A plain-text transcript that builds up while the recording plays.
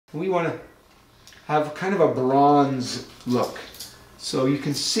We want to have kind of a bronze look. So you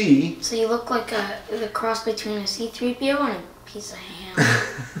can see... So you look like the cross between a e384 and a piece of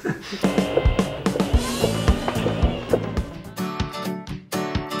ham.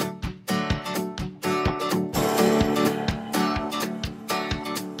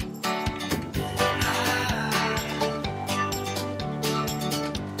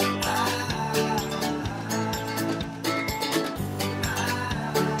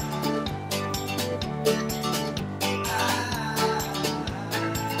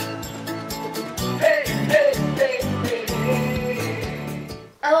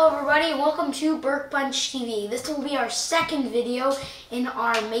 Hello everybody, welcome to Burke Bunch TV. This will be our second video in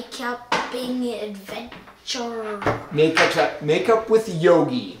our makeuping adventure. Makeup with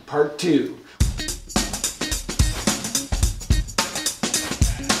Yogi, part 2.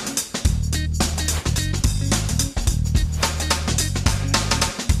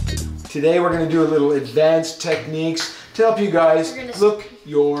 Today we're going to do a little advanced techniques to help you guys look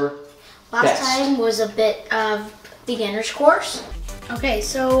your Last best. time was a bit of beginner's course. Okay,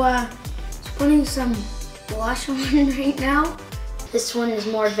 so just putting some blush on right now. This one is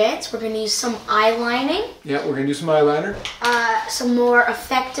more advanced. We're going to use some eyelining. Yeah, we're going to do some eyeliner. Some more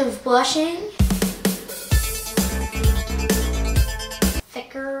effective blushing.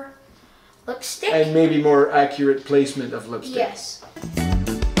 Thicker lipstick. And maybe more accurate placement of lipstick. Yes.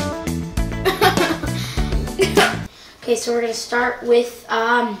 Okay, so we're going to start with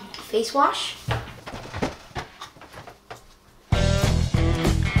face wash.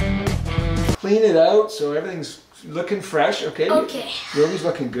 Clean it out so everything's looking fresh, okay? Okay. Yogi's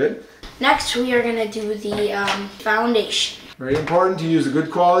looking good. Next, we are going to do the foundation. Very important to use a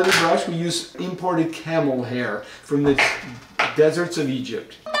good quality brush. We use imported camel hair from the deserts of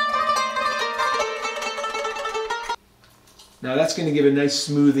Egypt. Now that's going to give a nice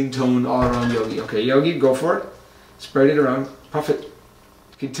smoothing tone all around Yogi. Okay, Yogi, go for it. Spread it around, puff it.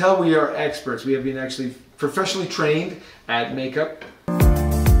 You can tell we are experts. We have been actually professionally trained at makeup.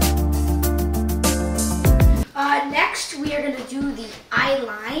 Next, we are going to do the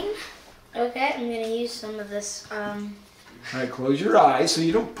eyeline. Okay, I'm going to use some of this. All right, close your eyes so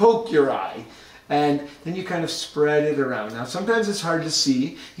you don't poke your eye. And then you kind of spread it around. Now, sometimes it's hard to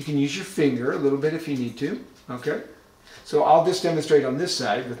see. You can use your finger a little bit if you need to. Okay? So I'll just demonstrate on this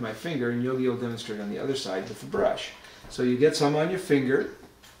side with my finger, and Yogi will demonstrate on the other side with the brush. So you get some on your finger,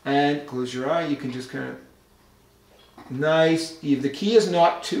 and close your eye. You can just kind of, nice. The key is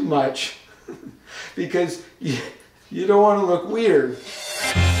not too much, because you don't want to look weird.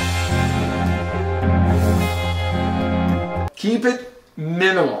 Keep it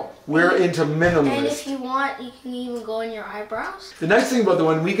minimal. We're into minimalist. And if you want, you can even go in your eyebrows. The nice thing about the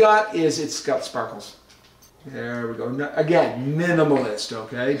one we got is it's got sparkles. There we go. Again, minimalist,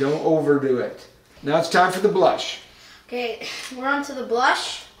 okay? Don't overdo it. Now it's time for the blush. Okay, we're on to the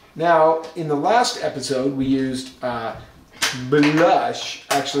blush. Now, in the last episode, we used blush,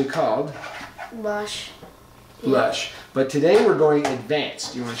 actually called Blush. Blush. Yeah. But today we're going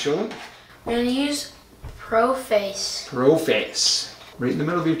advanced. Do you want to show them? We're going to use Pro Face. Pro Face. Right in the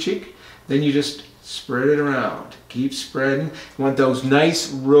middle of your cheek. Then you just spread it around. Keep spreading. You want those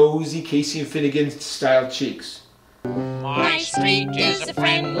nice, rosy Casey and Finnegan style cheeks. My street is a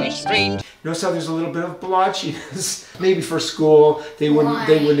friendly street. Notice how there's a little bit of blotchiness. Maybe for school they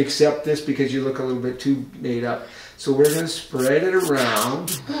wouldn't accept this because you look a little bit too made up. So we're going to spread it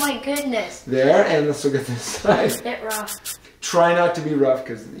around. Oh my goodness. There, and let's look at this side. A bit rough. Try not to be rough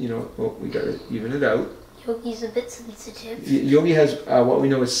because, you know, we got to even it out. Yogi's a bit sensitive. Yogi has what we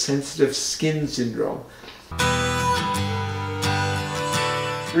know is sensitive skin syndrome.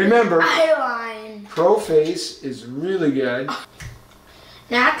 Remember, eyeline. Pro Face is really good.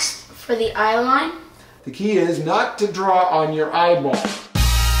 Next, for the eyeline. The key is not to draw on your eyeball.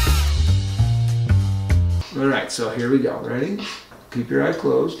 Alright, so here we go. Ready? Keep your eye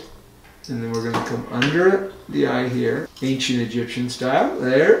closed. And then we're going to come under the eye here. Ancient Egyptian style.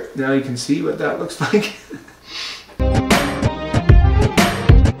 There. Now you can see what that looks like.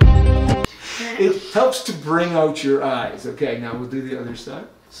 It helps to bring out your eyes. Okay, now we'll do the other side.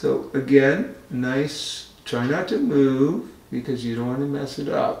 So again, nice. Try not to move because you don't want to mess it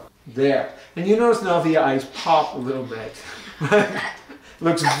up. There. And you notice now the eyes pop a little bit.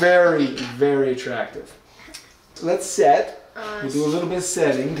 Looks very, very attractive. Let's set. We'll do a little bit of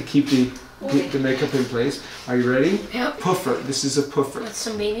setting to keep the makeup in place. Are you ready? Yep. Puffer. This is a puffer. With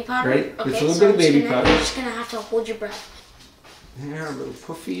some baby powder? Right? Okay, It's a little bit of baby powder. You're just going to have to hold your breath. There, a little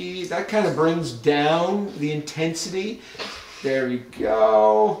puffy. That kind of brings down the intensity. There we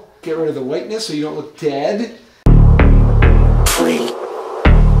go. Get rid of the whiteness so you don't look dead.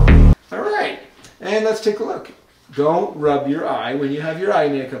 And let's take a look. Don't rub your eye when you have your eye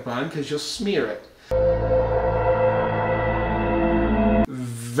makeup on because you'll smear it.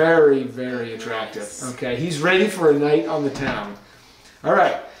 Very, very attractive. Nice. Okay, he's ready for a night on the town. All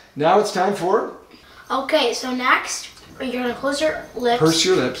right, now it's time for... Okay, so next, you're going to close your lips. Purse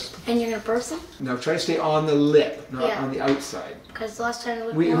your lips. And you're going to purse them. Now try to stay on the lip, not on the outside. Because last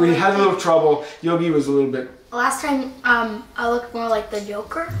time We had a little trouble. Yogi was a little bit... Last time, I looked more like the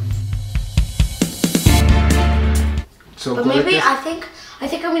Joker. So but maybe I think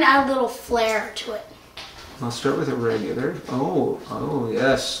I'm going to add a little flair to it. I'll start with a regular. Oh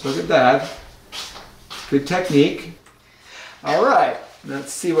yes, look at that. Good technique. All right,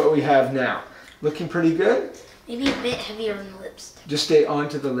 let's see what we have now. Looking pretty good. Maybe a bit heavier on the lips. Just stay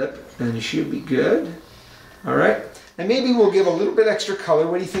onto the lip and you should be good. All right, and maybe we'll give a little bit extra color.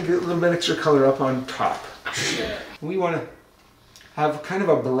 What do you think, a little bit extra color up on top? Sure. We want to have kind of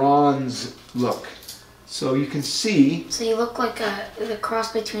a bronze look. So you can see. So you look like the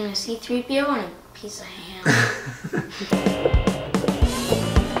cross between a e384 and a piece of ham.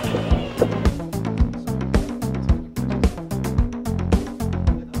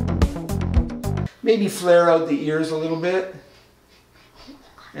 Maybe flare out the ears a little bit.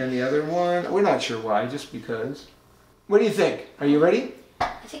 And the other one, we're not sure why, just because. What do you think? Are you ready? I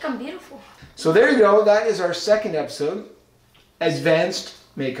think I'm beautiful. So there you go. That is our second episode, Advanced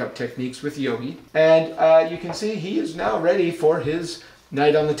Makeup Techniques with Yogi. And you can see he is now ready for his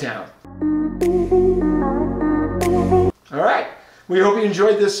night on the town. All right. We hope you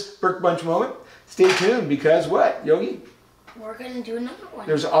enjoyed this Burke Bunch moment. Stay tuned because what, Yogi? We're going to do another one.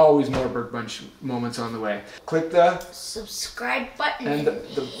 There's always more Burke Bunch moments on the way. Click the subscribe button and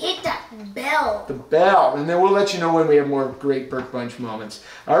hit that bell. The bell, and then we'll let you know when we have more great Burke Bunch moments.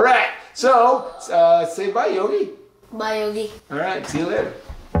 All right, so say bye, Yogi. Bye, Yogi. All right, see you later.